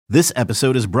This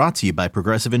episode is brought to you by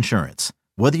Progressive Insurance.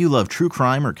 Whether you love true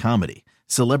crime or comedy,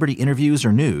 celebrity interviews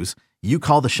or news, you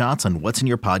call the shots on what's in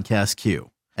your podcast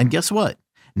queue. And guess what?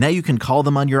 Now you can call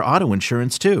them on your auto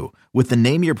insurance too with the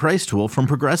Name Your Price tool from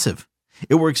Progressive.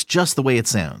 It works just the way it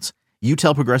sounds. You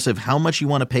tell Progressive how much you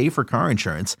want to pay for car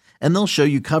insurance, and they'll show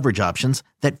you coverage options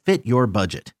that fit your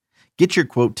budget. Get your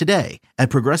quote today at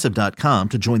Progressive.com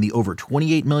to join the over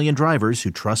 28 million drivers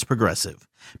who trust Progressive.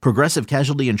 Progressive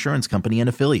Casualty Insurance Company and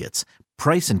Affiliates.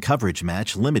 Price and coverage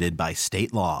match limited by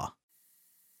state law.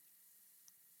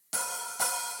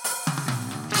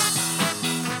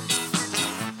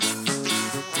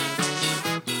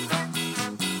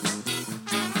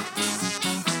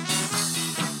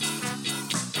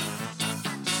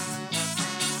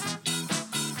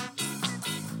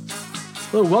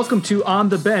 Hello, welcome to On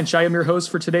the Bench. I am your host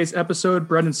for today's episode,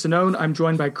 Brendan Sonnone. I'm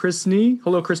joined by Chris Nee.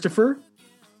 Hello, Christopher.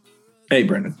 Hey,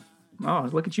 Brendan. Oh,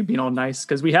 look at you being all nice,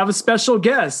 because we have a special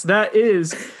guest. That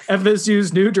is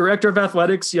FSU's new director of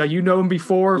athletics. Yeah, you know him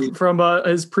before from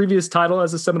his previous title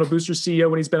as a Seminole Boosters CEO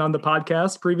when he's been on the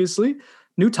podcast previously.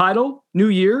 New title, new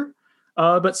year,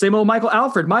 but same old Michael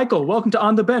Alford. Michael, welcome to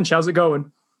On the Bench. How's it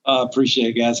going?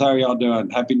 Appreciate it, guys. How are y'all doing?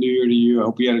 Happy New Year to you. I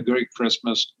hope you had a great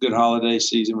Christmas, good holiday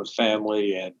season with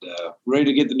family, and ready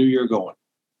to get the new year going.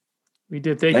 We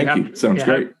did. Thank you. Sounds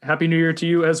great. Happy New Year to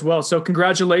you as well. So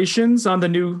congratulations on the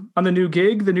new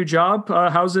gig, the new job.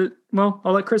 How's it? Well,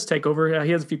 I'll let Chris take over.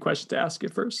 He has a few questions to ask you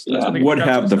first. What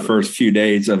have the first few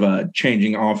days of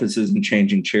changing offices and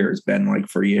changing chairs been like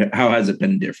for you? How has it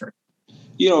been different?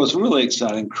 You know, it's really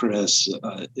exciting, Chris,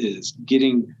 is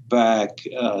getting back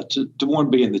to one,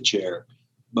 be in the chair,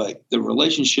 but the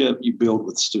relationship you build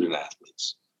with student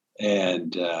athletes.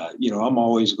 And, I'm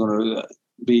always going to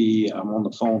I'm on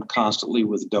the phone constantly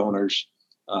with donors,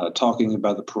 talking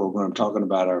about the program, talking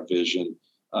about our vision,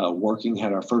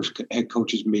 had our first head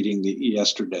coaches meeting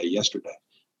yesterday.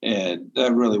 And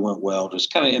that really went well,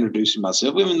 just kind of introducing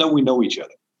myself, even though we know each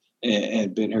other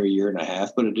and been here a year and a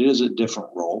half, but it is a different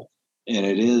role. And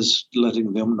it is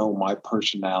letting them know my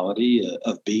personality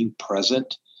of being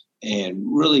present and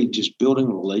really just building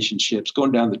relationships,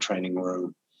 going down the training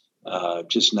room,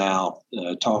 just now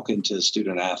talking to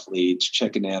student athletes,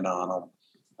 checking in on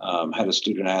them. Had a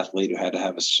student athlete who had to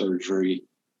have a surgery,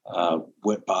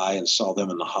 went by and saw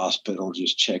them in the hospital,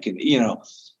 just checking,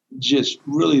 just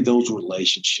really those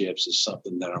relationships is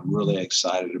something that I'm really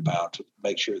excited about, to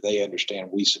make sure they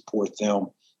understand we support them.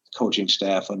 Coaching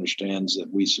staff understands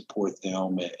that we support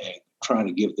them and trying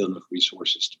to give them the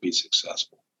resources to be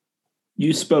successful.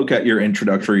 You spoke at your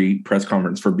introductory press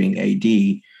conference for being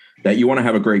AD that you want to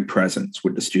have a great presence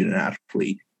with the student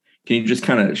athlete. Can you just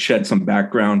kind of shed some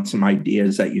background, some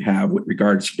ideas that you have with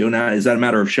regards to doing that? Is that a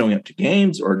matter of showing up to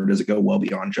games, or does it go well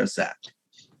beyond just that?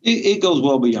 It goes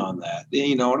well beyond that.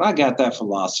 And I got that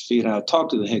philosophy, and I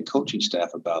talked to the head coaching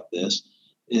staff about this,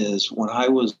 is when I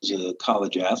was a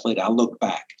college athlete, I look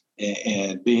back.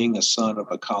 And being a son of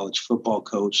a college football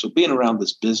coach, so being around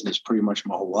this business pretty much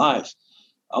my whole life,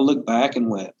 I look back and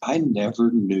went, I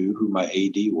never knew who my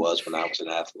AD was when I was an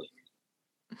athlete.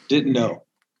 Didn't know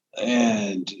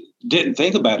and didn't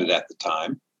think about it at the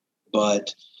time.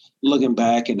 But looking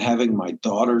back and having my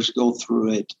daughters go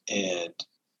through it and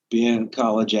being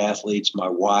college athletes, my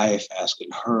wife, asking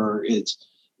her, it's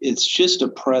just a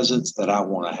presence that I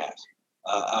want to have.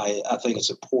 I think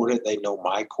it's important they know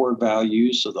my core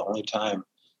values. So the only time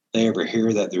they ever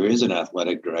hear that there is an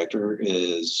athletic director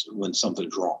is when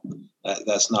something's wrong.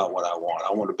 That's not what I want.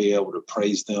 I want to be able to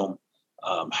praise them,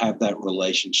 have that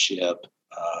relationship,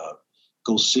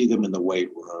 go see them in the weight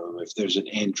room. If there's an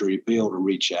injury, be able to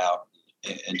reach out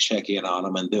and check in on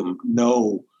them, and them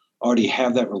already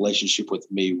have that relationship with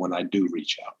me when I do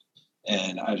reach out.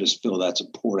 And I just feel that's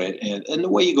important. And the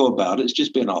way you go about it is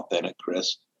just being authentic,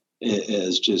 Chris.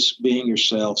 Is just being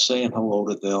yourself, saying hello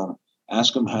to them,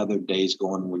 ask them how their day's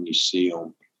going when you see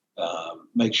them.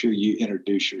 Make sure you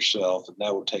introduce yourself, and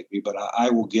that will take me. But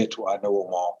I will get to I know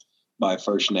them all by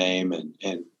first name,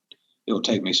 and it'll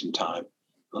take me some time.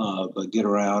 But get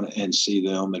around and see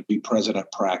them and be present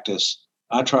at practice.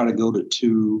 I try to go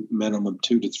to minimum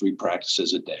 2 to 3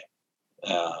 practices a day.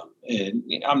 And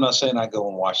I'm not saying I go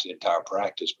and watch the entire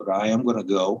practice, but I am going to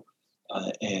go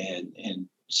and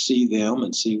see them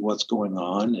and see what's going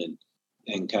on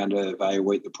and kind of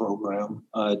evaluate the program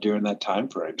during that time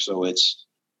frame. So it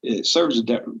serves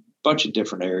a bunch of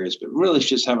different areas, but really it's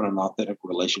just having an authentic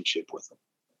relationship with them.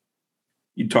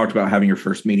 You talked about having your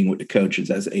first meeting with the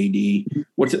coaches as AD.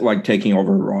 What's it like taking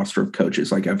over a roster of coaches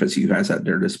like FSU has at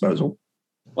their disposal?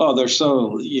 Well, they're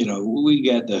so, we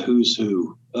got the who's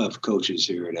who of coaches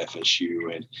here at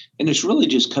FSU. And it's really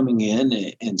just coming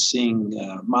in and seeing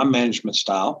my management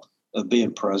style of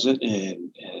being present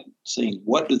and seeing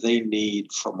what do they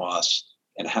need from us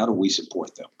and how do we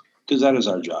support them. Because that is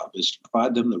our job, is to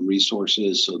provide them the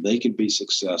resources so they can be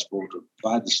successful, to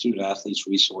provide the student athletes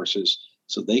resources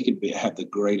so they can have the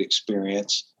great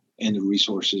experience and the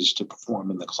resources to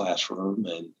perform in the classroom,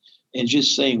 and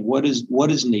just saying what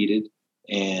is needed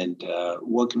and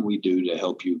what can we do to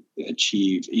help you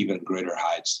achieve even greater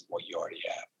heights than what you already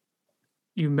have.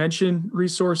 You mentioned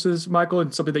resources, Michael,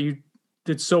 and something that you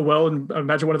did so well. And I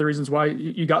imagine one of the reasons why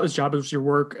you got this job was your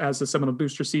work as the Seminole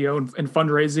Booster CEO and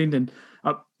fundraising. And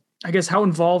I guess how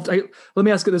involved, let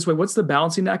me ask it this way. What's the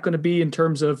balancing act going to be in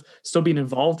terms of still being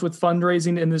involved with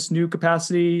fundraising in this new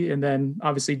capacity? And then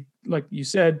obviously, like you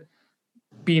said,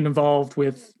 being involved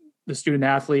with the student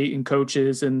athlete and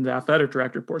coaches and the athletic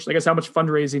director portion. I guess how much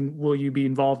fundraising will you be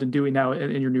involved in doing now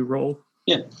in your new role?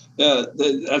 Yeah,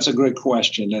 that's a great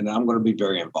question. And I'm going to be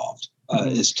very involved.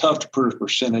 It's tough to put a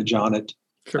percentage on it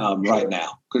right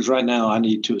now, because right now I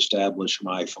need to establish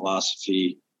my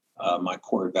philosophy, my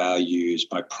core values,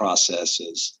 my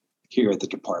processes here at the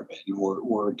department. And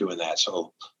we're doing that.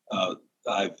 So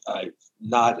I've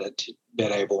not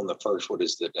been able in the first,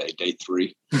 day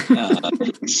 3.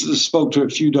 Spoke to a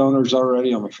few donors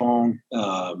already on the phone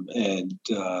and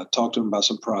talked to them about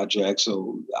some projects.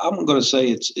 So I'm going to say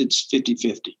it's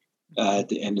 50-50 at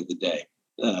the end of the day.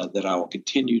 That I will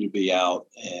continue to be out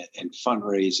and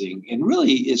fundraising. And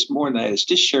really, it's more than that. It's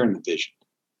just sharing the vision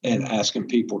and asking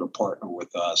people to partner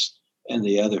with us. And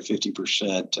the other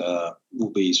 50% will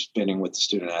be spending with the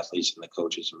student athletes and the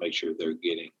coaches and make sure they're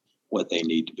getting what they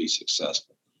need to be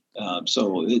successful.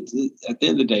 So at the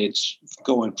end of the day, it's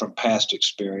going from past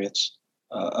experience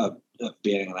of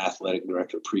being an athletic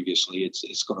director previously.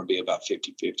 It's going to be about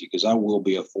 50-50 because I will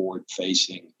be a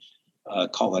forward-facing,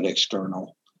 call it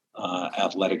external,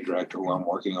 athletic director where I'm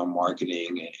working on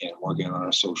marketing and working on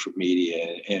our social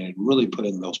media and really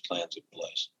putting those plans in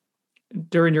place.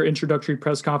 During your introductory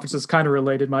press conference, it's kind of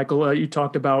related, Michael. You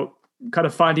talked about kind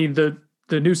of finding the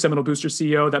new Seminole Booster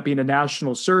CEO, that being a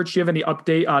national search. Do you have any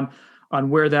update on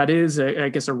where that is? I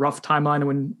guess a rough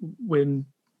timeline when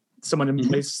someone in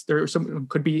place there, someone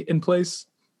could be in place.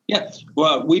 Yeah,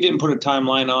 well, we didn't put a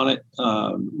timeline on it.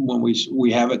 When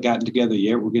we haven't gotten together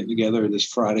yet. We're getting together this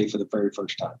Friday for the very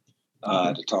first time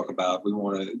to talk about. We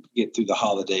want to get through the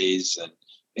holidays,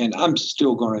 and I'm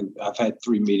still I've had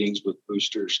 3 meetings with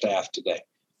Booster staff today,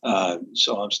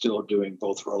 so I'm still doing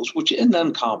both roles, which isn't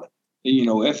uncommon. You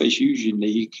know, FSU is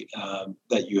unique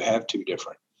that you have 2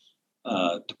 different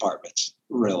departments,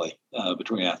 really,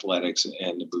 between athletics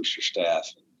and the Booster staff.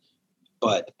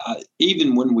 But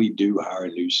even when we do hire a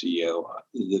new CEO,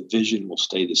 the vision will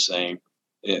stay the same.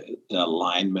 The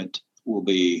alignment will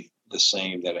be the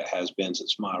same that it has been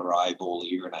since my arrival a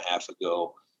year and a half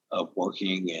ago, of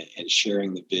working and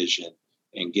sharing the vision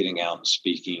and getting out and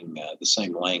speaking the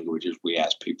same language as we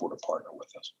ask people to partner with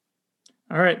us.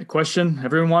 All right. The question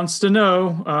everyone wants to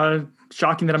know,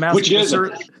 shocking that I'm asking. Which is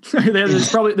there's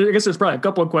probably a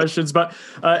couple of questions, but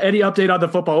any update on the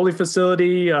football only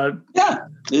facility? Yeah,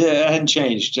 it hadn't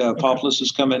changed. Populous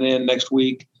is coming in next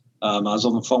week. I was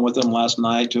on the phone with them last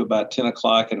night to about 10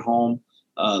 o'clock at home,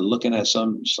 looking at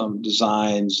some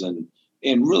designs and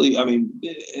really, I mean,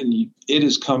 and it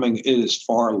is coming. It is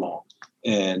far along,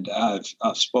 and I've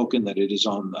spoken that it is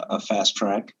on a fast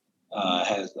track.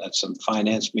 Had some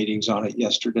finance meetings on it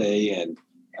yesterday,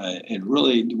 and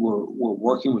really we're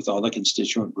working with all the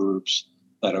constituent groups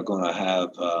that are going to have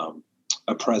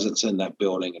a presence in that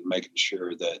building and making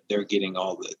sure that they're getting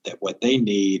all that what they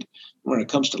need when it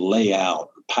comes to layout.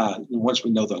 Once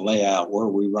we know the layout, where are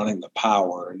we running the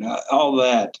power and all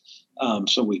that,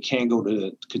 so we can go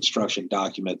to construction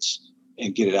documents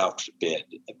and get it out to bid.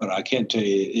 But I can tell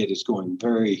you it is going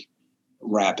very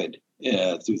rapid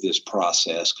through this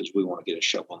process because we want to get a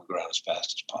shovel on the ground as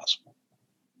fast as possible.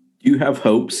 Do you have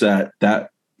hopes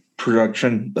that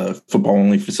production, the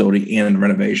football-only facility, and the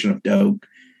renovation of Doak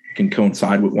can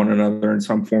coincide with one another in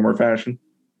some form or fashion?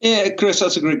 Yeah, Chris,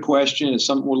 that's a great question. It's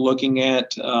something we're looking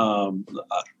at.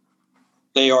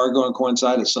 They are going to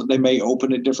coincide. They may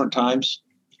open at different times,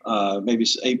 maybe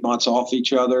 8 months off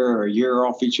each other or a year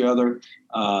off each other.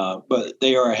 But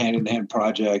they are a hand-in-hand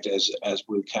project as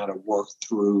we kind of work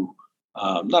through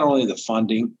not only the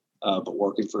funding, but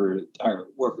working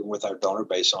with our donor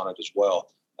base on it as well.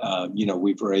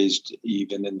 We've raised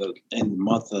even in the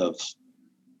month of,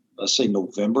 let's say,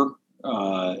 November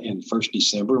and 1st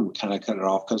December, and we kind of cut it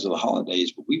off because of the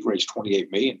holidays, but we've raised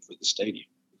 $28 million for the stadium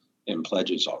in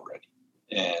pledges already.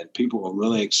 And people are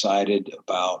really excited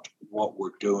about what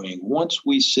we're doing once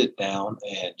we sit down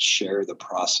and share the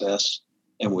process.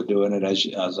 And we're doing it,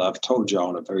 as I've told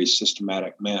y'all, in a very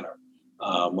systematic manner.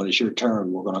 When it's your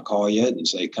turn, we're going to call you and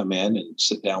say, come in and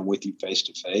sit down with you face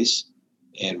to face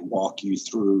and walk you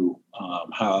through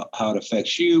how it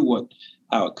affects you,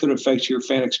 how it could affect your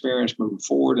fan experience moving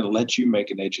forward, and let you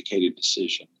make an educated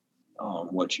decision on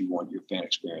what you want your fan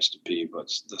experience to be. But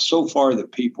so far, the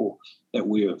people that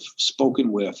we have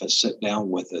spoken with has sat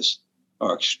down with us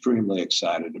are extremely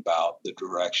excited about the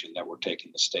direction that we're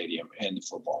taking the stadium and the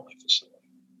football facility.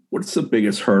 What's the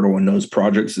biggest hurdle in those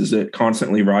projects? Is it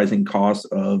constantly rising cost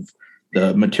of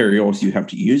the materials you have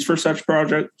to use for such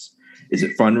projects? Is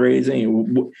it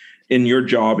fundraising? In your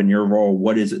job, in your role,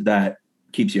 what is it that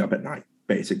keeps you up at night,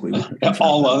 basically?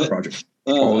 All of it. Project?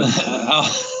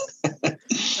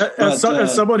 As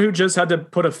someone who just had to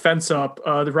put a fence up,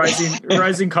 the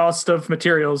rising cost of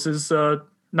materials is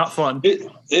not fun.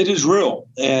 It is real.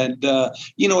 And,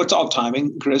 it's all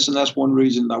timing, Chris, and that's one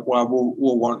reason why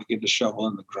we'll want to get the shovel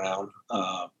in the ground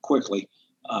quickly,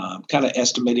 kind of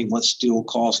estimating what steel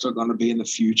costs are going to be in the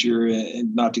future,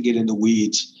 and not to get into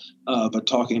weeds, but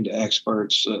talking to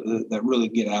experts that really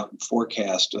get out and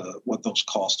forecast what those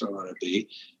costs are going to be.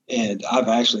 And I've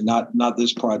actually not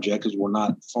this project, because we're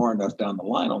not far enough down the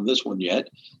line on this one yet.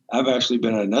 I've actually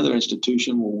been at another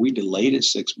institution where we delayed it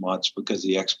 6 months because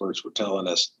the experts were telling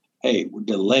us, hey, we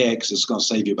delay it because it's going to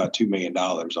save you about $2 million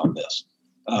on this,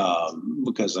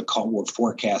 because we're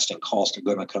forecasting costs are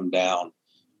going to come down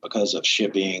because of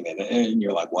shipping. And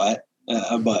you're like, what?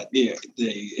 But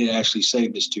it actually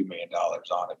saved us $2 million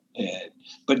on it,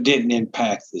 but didn't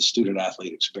impact the student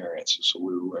athlete experience. So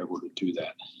we were able to do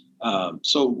that.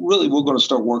 So really, we're going to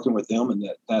start working with them, and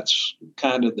that's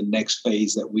kind of the next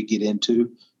phase that we get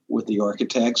into with the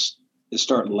architects, is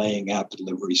start laying out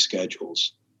delivery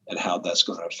schedules and how that's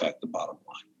going to affect the bottom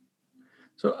line.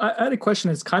 So I had a question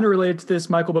that's kind of related to this,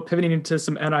 Michael, but pivoting into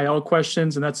some NIL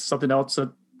questions, and that's something else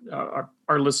that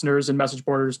our listeners and message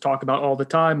boarders talk about all the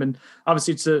time. And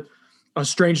obviously it's a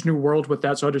strange new world with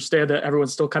that. So I understand that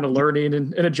everyone's still kind of learning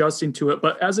and adjusting to it.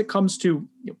 But as it comes to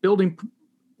building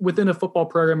within a football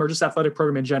program or just athletic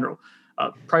program in general,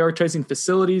 prioritizing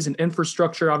facilities and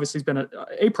infrastructure obviously has been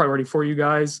a priority for you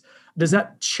guys. Does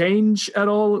that change at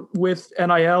all with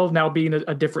NIL now being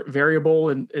a different variable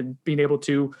and being able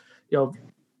to,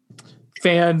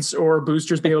 fans or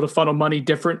boosters being able to funnel money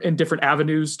in different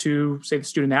avenues to, say, the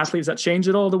student athlete? Does that change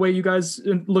at all the way you guys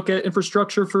look at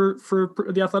infrastructure for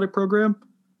the athletic program?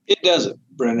 It doesn't,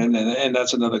 Brendan, and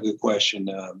that's another good question.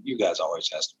 You guys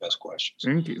always ask the best questions.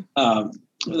 Thank you.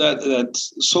 That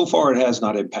so far it has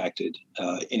not impacted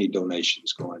any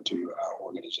donations going to our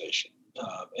organization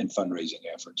and fundraising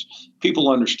efforts. People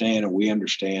understand, and we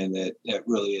understand that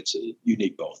really you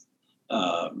need both.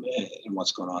 And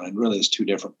what's going on. And really it's two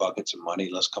different buckets of money,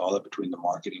 let's call it, between the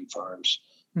marketing firms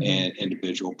and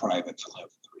individual private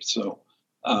philanthropy. So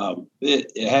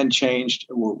it hadn't changed.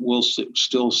 We're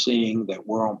still seeing that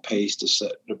we're on pace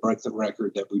to break the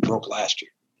record that we broke last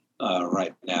year.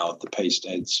 Right now at the pace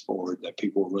that's forward, that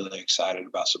people are really excited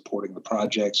about supporting the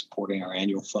project, supporting our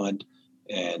annual fund.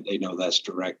 And they know that's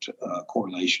direct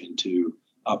correlation to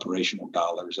operational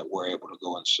dollars that we're able to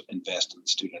go and invest in the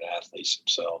student athletes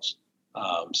themselves.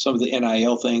 Some of the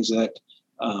NIL things that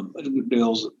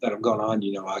bills that have gone on,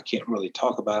 I can't really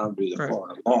talk about them due to the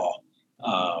Florida law,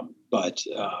 but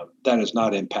that has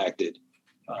not impacted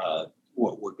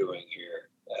what we're doing here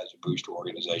as a booster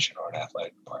organization or an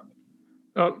athletic department.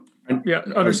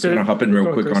 Understood. I'm just going to hop in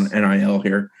real quick on NIL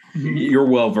here. Mm-hmm. You're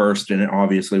well versed in it,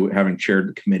 obviously, having chaired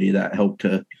the committee that helped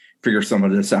to figure some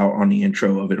of this out on the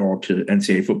intro of it all to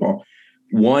NCAA football.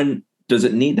 One, does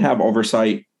it need to have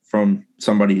oversight from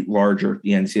somebody larger,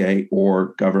 the NCAA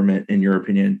or government, in your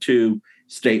opinion? Two,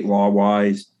 state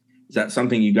law-wise, is that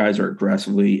something you guys are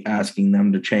aggressively asking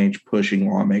them to change, pushing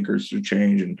lawmakers to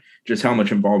change? And just how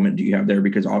much involvement do you have there?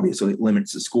 Because obviously it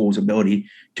limits the school's ability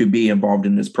to be involved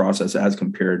in this process as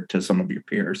compared to some of your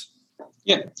peers.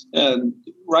 Yeah.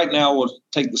 Right now, we'll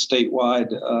take the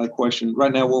statewide question.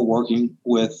 Right now, we're working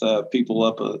with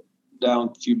people down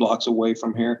a few blocks away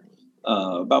from here.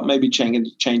 About maybe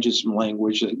changes some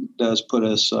language that does put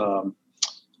us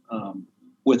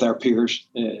with our peers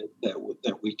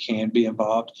that we can be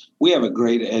involved. We have a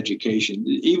great education,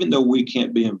 even though we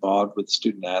can't be involved with the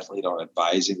student athlete on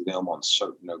advising them on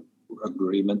certain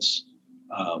agreements.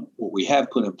 What we have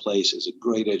put in place is a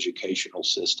great educational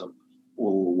system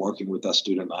where we're working with our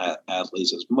student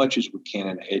athletes as much as we can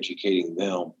and educating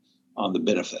them on the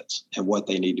benefits and what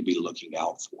they need to be looking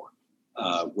out for.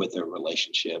 with their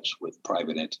relationships with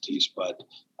private entities. But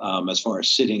as far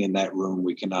as sitting in that room,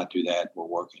 we cannot do that. We're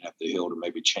working up the hill to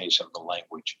maybe change some of the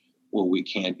language where we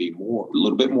can be a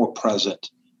little bit more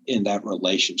present in that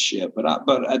relationship. But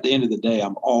at the end of the day,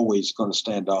 I'm always going to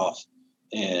stand off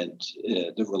and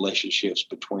the relationships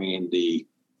between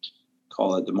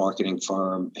call it the marketing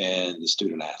firm and the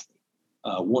student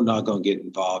athlete. We're not going to get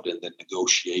involved in the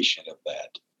negotiation of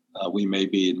that. We may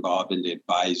be involved in the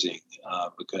advising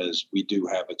because we do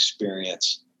have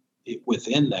experience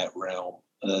within that realm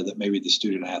that maybe the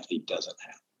student athlete doesn't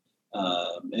have.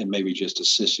 And maybe just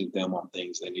assisting them on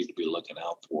things they need to be looking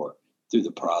out for through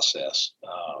the process.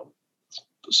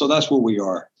 So that's where we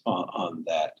are on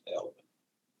that element.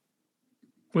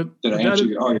 Did I answer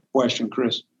your question,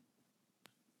 Chris?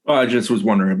 Well, I just was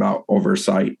wondering about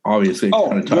oversight. Obviously, it's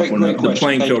kind of tough when the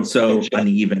playing field's so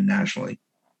uneven nationally.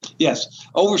 Yes.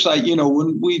 Oversight,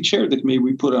 when we chaired the committee,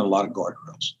 we put in a lot of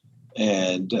guardrails.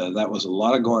 And that was a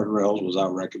lot of guardrails was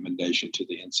our recommendation to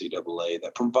the NCAA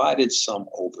that provided some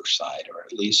oversight or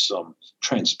at least some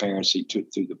transparency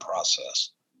through the process.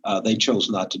 They chose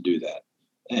not to do that.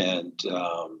 And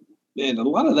a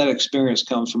lot of that experience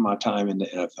comes from my time in the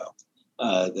NFL,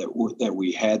 that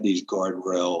we had these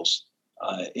guardrails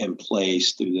in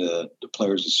place through the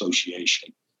Players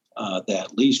Association, that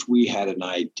at least we had an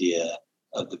idea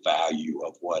of the value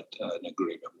of what an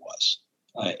agreement was,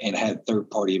 and had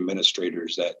third-party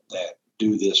administrators that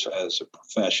do this as a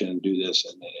profession, do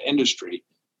this in the industry,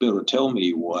 be able to tell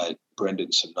me what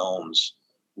Brendan Sinone's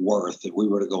worth. If we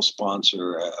were to go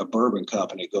sponsor a bourbon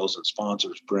company goes and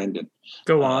sponsors Brendan,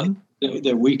 go on,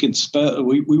 that we could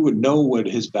we would know what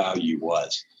his value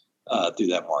was through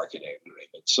that marketing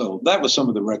agreement. So that was some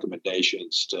of the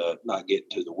recommendations to not get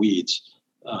into the weeds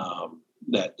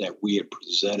that we had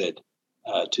presented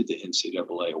to the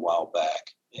NCAA a while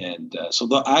back. And so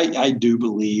I do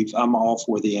believe I'm all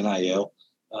for the NIL,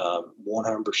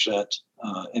 100%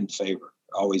 in favor,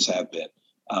 always have been.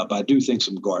 But I do think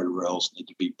some guardrails need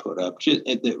to be put up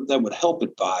that would help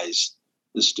advise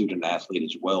the student athlete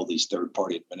as well. These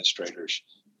third-party administrators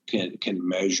can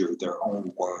measure their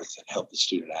own worth and help the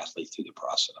student athlete through the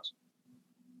process.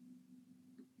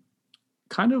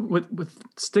 Kind of with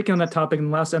sticking on that topic, and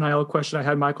the last NIL question I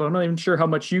had, Michael, I'm not even sure how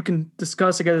much you can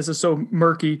discuss. Again, this is so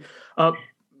murky, but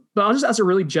I'll just ask a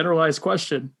really generalized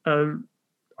question.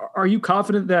 Are you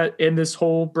confident that in this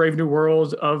whole brave new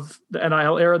world of the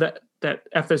NIL era that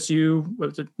FSU,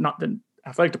 was it not the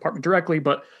athletic department directly,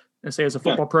 but let's say as a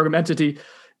football program entity,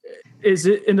 is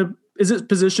it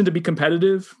positioned to be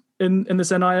competitive in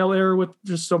this NIL era with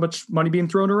just so much money being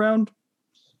thrown around?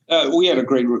 We had a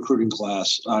great recruiting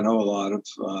class. I know a lot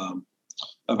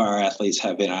of our athletes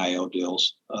have NIL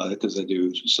deals because they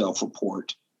do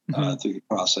self-report through the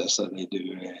process that they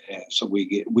do, and so we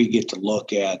get to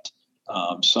look at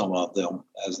some of them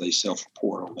as they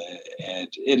self-report them, and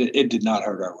it did not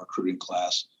hurt our recruiting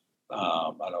class.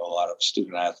 I know a lot of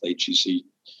student athletes.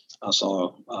 I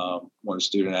saw one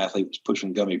student athlete was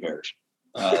pushing gummy bears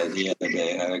the other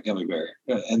day, and had a gummy bear,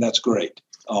 and that's great.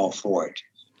 All for it.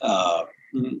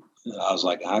 I was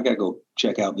like, I got to go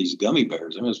check out these gummy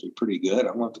bears. They must be pretty good.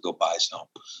 I want to go buy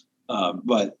some.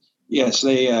 But yes,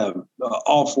 they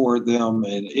all for them,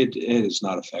 and it has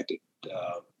not affected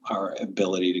our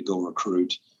ability to go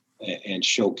recruit and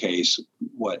showcase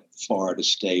what Florida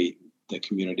State, the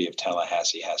community of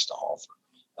Tallahassee, has to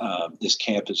offer. This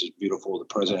campus is beautiful. The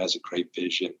president has a great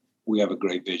vision. We have a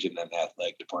great vision in the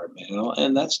athletic department,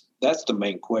 and that's the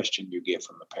main question you get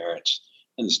from the parents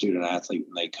and the student athlete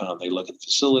when they come. They look at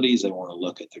facilities. They want to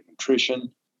look at their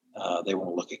nutrition. They want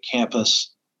to look at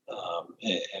campus,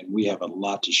 and we have a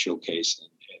lot to showcase, and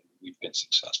we've been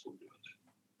successful doing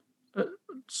that.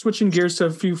 Switching gears to a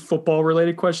few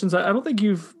football-related questions. I don't think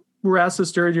were asked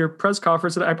this during your press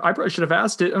conference, and I probably should have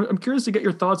asked it. I'm curious to get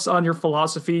your thoughts on your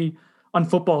philosophy on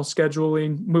football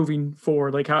scheduling moving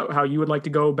forward, like how you would like to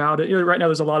go about it. Right now,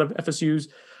 there's a lot of FSUs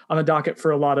on the docket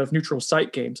for a lot of neutral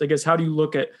site games. I guess, how do you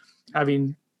look at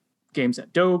having games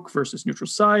at Doak versus neutral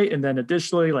site? And then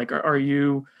additionally, like, are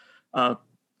you a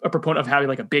proponent of having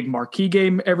like a big marquee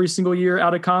game every single year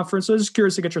out of conference? So just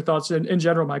curious to get your thoughts in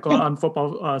general, Michael, on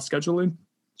football scheduling.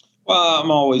 Well, I'm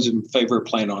always in favor of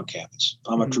playing on campus.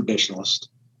 I'm a traditionalist.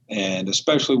 And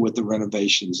especially with the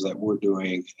renovations that we're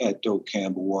doing at Doak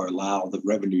Campbell, will allow the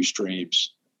revenue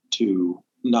streams to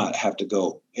not have to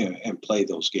go and play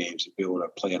those games and be able to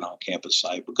play an on-campus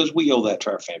site, because we owe that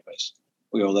to our fan base.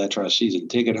 We owe that to our season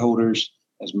ticket holders,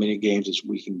 as many games as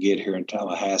we can get here in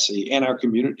Tallahassee, and our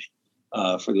community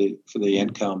for the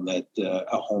income that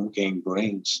a home game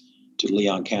brings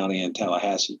Leon County and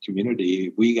Tallahassee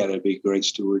community. We got to be great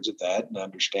stewards of that and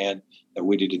understand that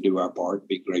we need to do our part,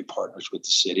 be great partners with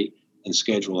the city, and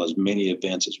schedule as many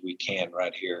events as we can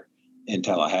right here in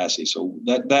Tallahassee. So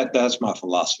that's my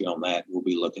philosophy on that. We'll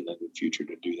be looking in the future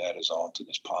to do that as often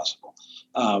as possible.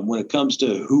 When it comes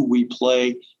to who we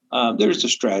play, there's a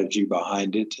strategy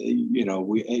behind it.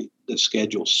 The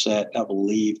schedule's set, I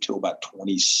believe, till about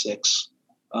 26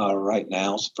 right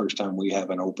now. It's the first time we have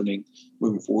an opening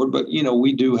moving forward. But,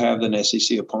 we do have an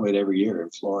SEC opponent every year in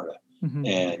Florida. Mm-hmm.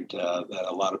 And that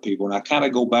a lot of people, and I kind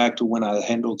of go back to when I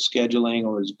handled scheduling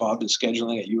or was involved in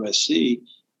scheduling at USC,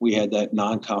 we had that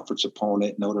non-conference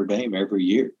opponent Notre Dame every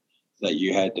year that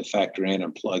you had to factor in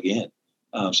and plug in.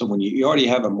 So when you already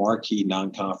have a marquee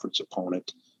non-conference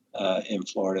opponent in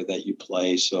Florida that you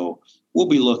play, so we'll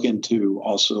be looking to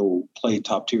also play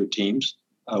top-tier teams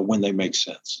when they make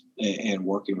sense. And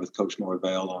working with Coach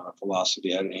Norvell on a philosophy,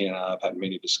 he and I have had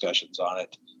many discussions on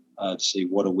it to see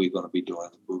what are we going to be doing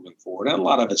moving forward. And a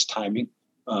lot of it's timing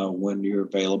when you're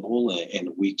available and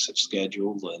weeks of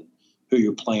schedule and who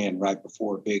you're playing right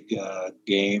before a big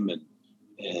game.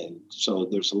 And so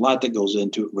there's a lot that goes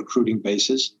into it. Recruiting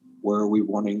basis. Where are we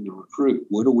wanting to recruit?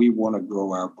 Where do we want to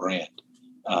grow our brand?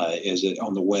 Is it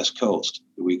on the West Coast?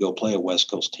 Do we go play a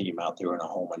West Coast team out there in a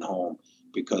home and home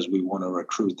because we want to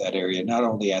recruit that area, not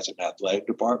only as an athletic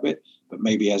department, but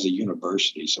maybe as a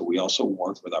university? So we also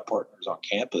work with our partners on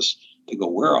campus to go,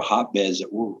 where are hotbeds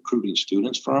that we're recruiting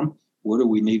students from? Where do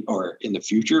we need, or in the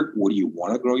future, where do you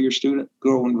want to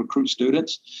grow and recruit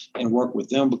students and work with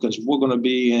them? Because we're going to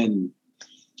be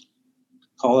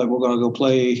we're going to go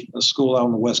play a school out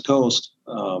on the West Coast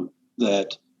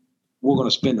that we're going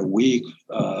to spend a week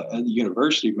at the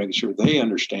university making sure they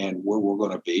understand where we're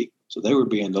going to be. So they would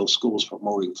be in those schools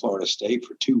promoting Florida State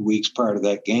for 2 weeks prior to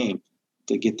that game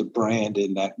to get the brand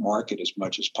in that market as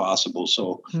much as possible.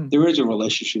 So there is a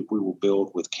relationship we will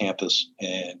build with campus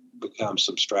and become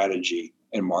some strategy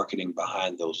and marketing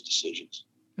behind those decisions.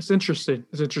 It's interesting.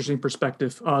 It's an interesting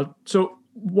perspective. So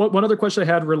one other question I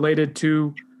had related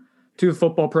to the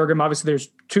football program. Obviously, there's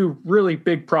two really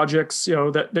big projects,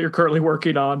 that you're currently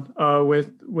working on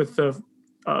with the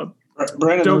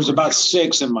Brandon, there was about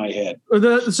 6 in my head.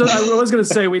 So I was going to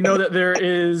say, we know that there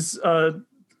is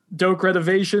Doak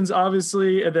renovations,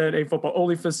 obviously, and then a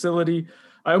football-only facility.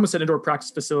 I almost said indoor practice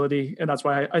facility, and that's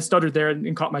why I stuttered there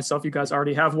and caught myself. You guys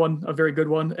already have one, a very good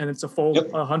one, and it's a full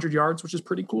 100 yards, which is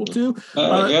pretty cool, too.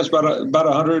 It's about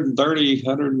 130,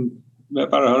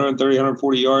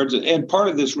 140 yards. And part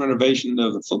of this renovation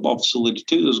of the football facility,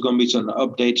 too, there's going to be some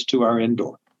updates to our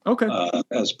indoor. Okay.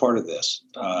 As part of this,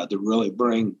 to really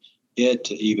bring it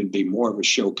to even be more of a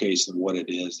showcase than what it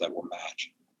is that will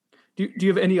match. Do you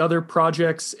have any other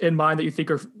projects in mind that you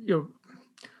think are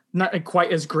not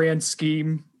quite as grand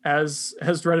scheme as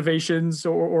renovations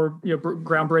or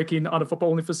groundbreaking on a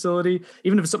football only facility,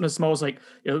 even if it's something as small as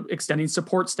extending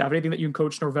support staff, anything that you and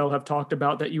Coach Norvell have talked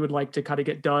about that you would like to kind of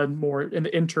get done more in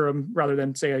the interim rather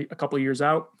than say a couple of years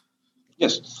out?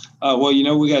 Yes. Well,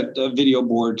 we got video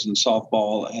boards in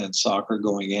softball and soccer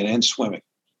going in and swimming.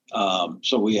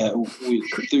 So we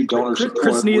through donor support.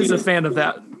 Chris Nee is a fan of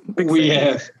that. We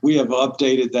have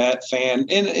updated that fan,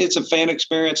 and it's a fan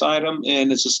experience item, and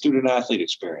it's a student athlete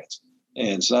experience,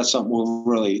 and so that's something we're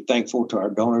really thankful to our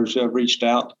donors who have reached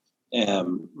out.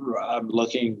 I'm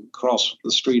looking across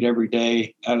the street every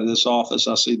day out of this office.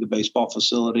 I see the baseball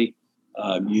facility.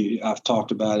 I've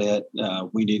talked about it.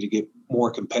 We need to get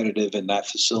more competitive in that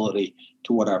facility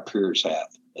to what our peers have,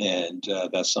 and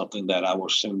that's something that I will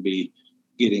soon be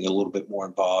getting a little bit more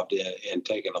involved in and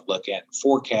taking a look at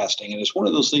forecasting. And it's one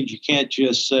of those things you can't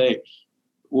just say,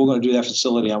 we're going to do that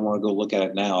facility, I want to go look at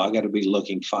it now. I got to be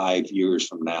looking 5 years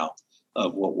from now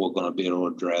of what we're going to be able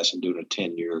to address and doing a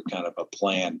 10-year kind of a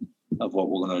plan of what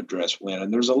we're going to address when.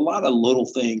 And there's a lot of little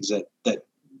things that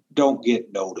don't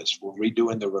get noticed. We're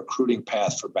redoing the recruiting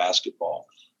path for basketball.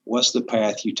 What's the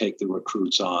path you take the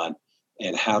recruits on,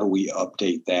 and how do we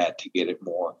update that to get it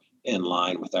more in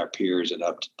line with our peers and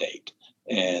up to date?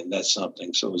 And that's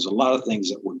something. So there's a lot of things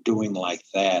that we're doing like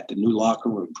that. The new locker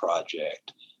room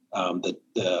project,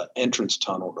 the entrance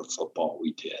tunnel to football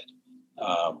we did.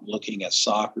 Looking at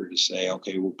soccer to say,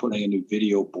 okay, we're putting a new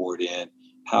video board in.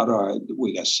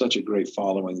 We got such a great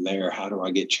following there. How do I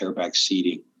get chairback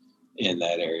seating in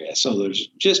that area? So there's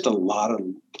just a lot of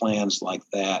plans like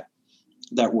that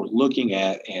we're looking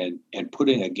at and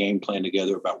putting a game plan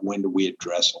together about when do we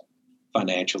address them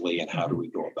financially and how do we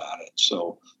go about it.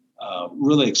 So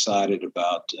really excited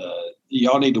about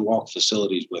y'all need to walk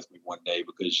facilities with me one day,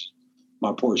 because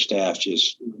my poor staff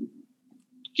just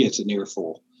gets an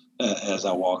earful as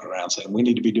I walk around saying, we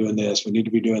need to be doing this, we need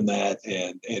to be doing that,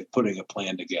 and putting a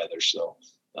plan together. So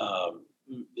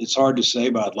it's hard to say,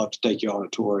 but I'd love to take you on a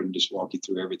tour and just walk you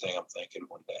through everything I'm thinking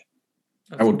one day.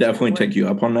 I will definitely take you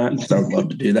up on that because I would love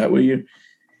to do that with you.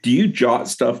 Do you jot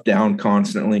stuff down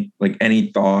constantly? Like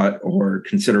any thought or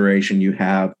consideration you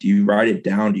have, do you write it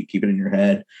down? Do you keep it in your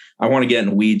head? I want to get in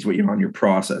the weeds with you on your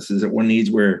process. Is it one of these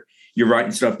where you're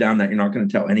writing stuff down that you're not going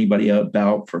to tell anybody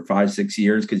about for 5-6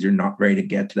 years because you're not ready to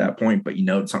get to that point, but you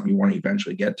know it's something you want to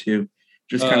eventually get to?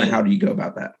 Just kind of how do you go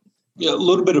about that? Yeah, a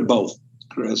little bit of both,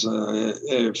 Chris.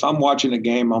 If I'm watching a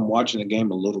game, I'm watching a game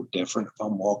a little different. If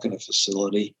I'm walking a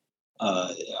facility,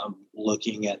 I'm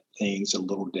looking at things a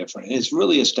little different. It's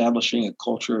really establishing a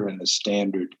culture and a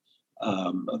standard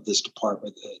of this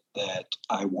department that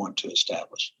I want to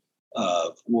establish.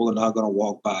 We're not going to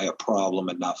walk by a problem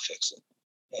and not fix it.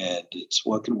 And it's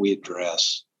what can we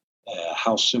address?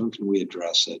 How soon can we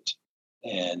address it?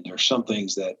 And there's some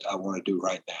things that I want to do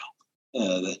right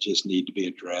now that just need to be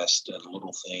addressed, and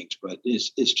little things. But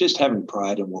it's just having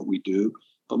pride in what we do.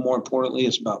 But more importantly,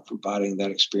 it's about providing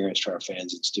that experience to our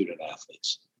fans and student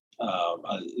athletes.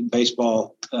 In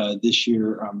baseball this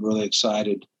year, I'm really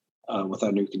excited with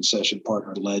our new concession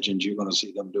partner, Legends. You're going to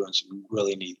see them doing some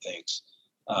really neat things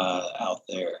out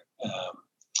there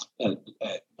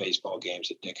at baseball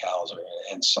games at Dick Hauser,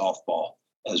 and softball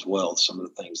as well. Some of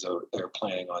the things they're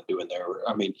planning on doing there.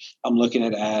 I mean, I'm looking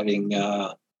at adding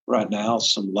right now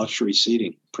some luxury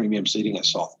seating, premium seating at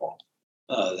softball.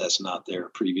 That's not there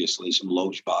previously, some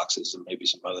loge boxes and maybe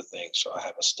some other things. So I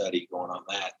have a study going on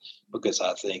that because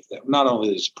I think that not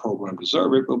only does the program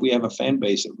deserve it, but we have a fan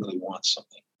base that really wants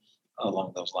something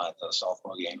along those lines at a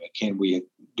softball game. And can we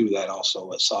do that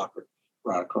also at soccer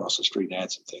right across the street and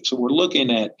add some things? So we're looking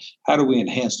at how do we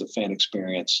enhance the fan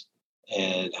experience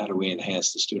and how do we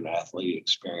enhance the student athlete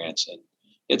experience? And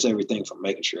it's everything from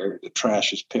making sure the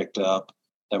trash is picked up,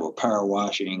 that we're power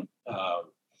washing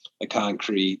the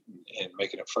concrete and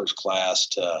making it first class,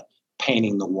 to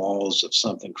painting the walls of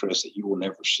something, Chris, that you will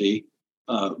never see.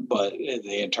 But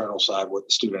the internal side, what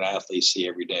the student athletes see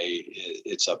every day,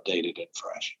 it's updated and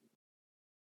fresh.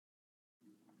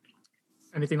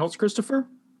 Anything else, Christopher?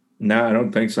 No, I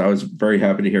don't think so. I was very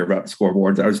happy to hear about the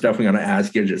scoreboards. I was definitely going to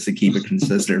ask you just to keep it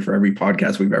consistent for every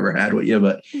podcast we've ever had with you,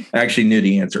 but I actually knew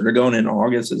the answer. They're going in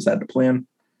August. Is that the plan?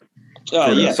 Yeah,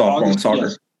 softball and soccer?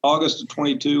 Yes. August of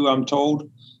 22, I'm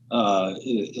told,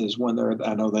 is when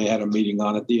I know they had a meeting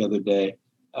on it the other day.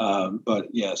 But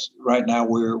yes, right now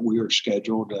we are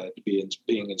scheduled to be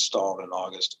being installed in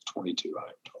August of 22,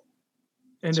 I'm told.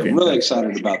 And so I'm really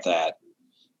excited about that.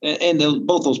 And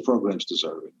both those programs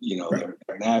deserve it. You know, right.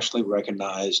 They're nationally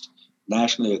recognized,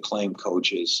 nationally acclaimed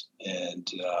coaches, and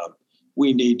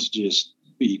we need to just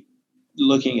be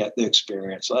looking at the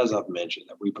experience, as I've mentioned,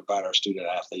 that we provide our student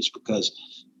athletes. Because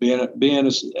being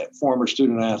a former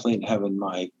student athlete and having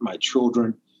my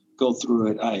children go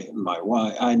through it,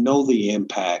 I know the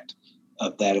impact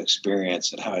of that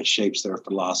experience and how it shapes their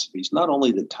philosophies, not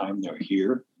only the time they're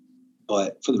here,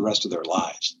 but for the rest of their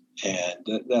lives.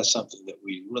 And that's something that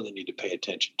we really need to pay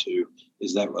attention to,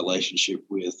 is that relationship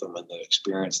with them and the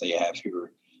experience they have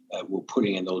here. We're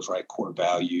putting in those right core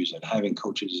values and having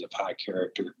coaches of high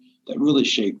character that really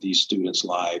shape these students'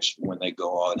 lives when they go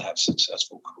on and have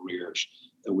successful careers,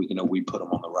 that we put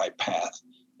them on the right path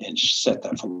and set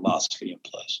that philosophy in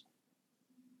place.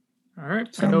 All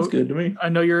right. Sounds good to me. I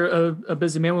know you're a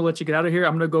busy man. We'll let you get out of here.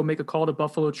 I'm going to go make a call to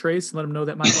Buffalo Trace and let them know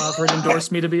that Mike Lavert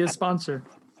endorsed me to be a sponsor.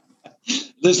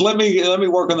 Just let me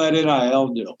work on that NIL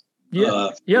deal. Yeah.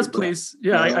 Yes, please.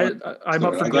 Yeah, I'm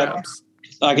up for grabs.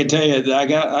 I can tell you that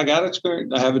I got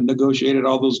experience. I haven't negotiated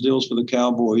all those deals for the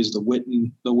Cowboys, the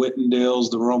Witten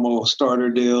deals, the Romo starter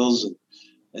deals,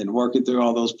 and working through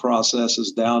all those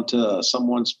processes down to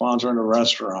someone sponsoring a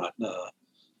restaurant.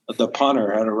 The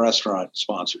punter had a restaurant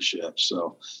sponsorship.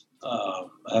 So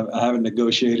I haven't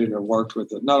negotiated or worked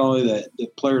with not only the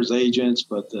players' agents,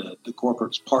 but the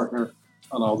corporate's partner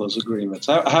on all those agreements.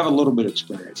 I have a little bit of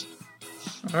experience.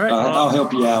 All right. I'll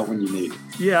help you out when you need it.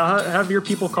 Yeah, have your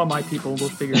people call my people. We'll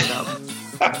figure it out.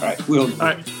 All right. All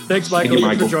right. Thanks, Michael.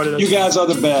 Thank you for joining us. You guys are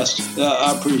the best.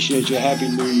 I appreciate you. Happy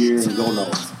New Year, and go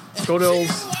Noles. Go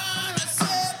Noles.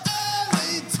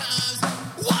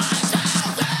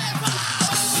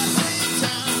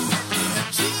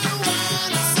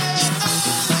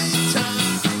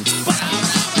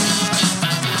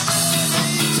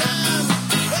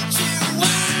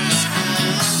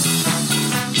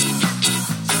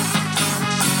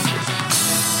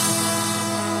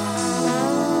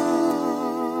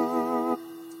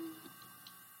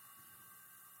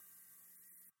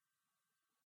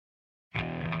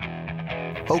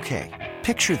 Okay,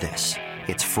 Picture this.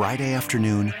 It's Friday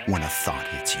afternoon when a thought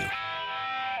hits you.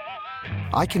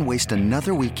 I can waste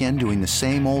another weekend doing the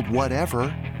same old whatever,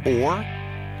 or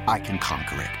I can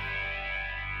conquer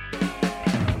it.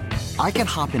 I can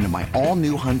hop into my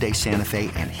all-new Hyundai Santa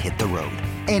Fe and hit the road.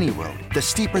 Any road. The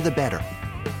steeper, the better.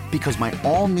 Because my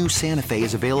all-new Santa Fe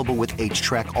is available with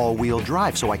H-Track all-wheel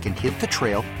drive, so I can hit the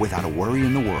trail without a worry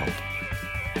in the world.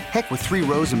 Heck, with 3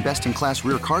 rows and best-in-class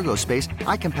rear cargo space,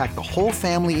 I can pack the whole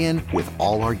family in with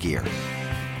all our gear.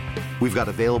 We've got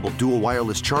available dual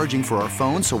wireless charging for our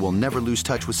phones, so we'll never lose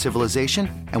touch with civilization,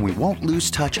 and we won't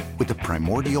lose touch with the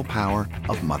primordial power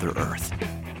of Mother Earth.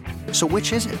 So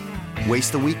which is it?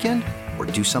 Waste the weekend or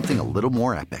do something a little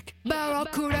more epic?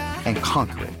 And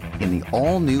conquer it in the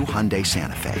all-new Hyundai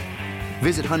Santa Fe.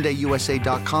 Visit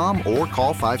HyundaiUSA.com or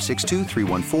call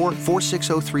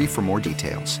 562-314-4603 for more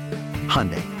details.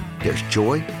 Hyundai, there's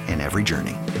joy in every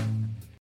journey.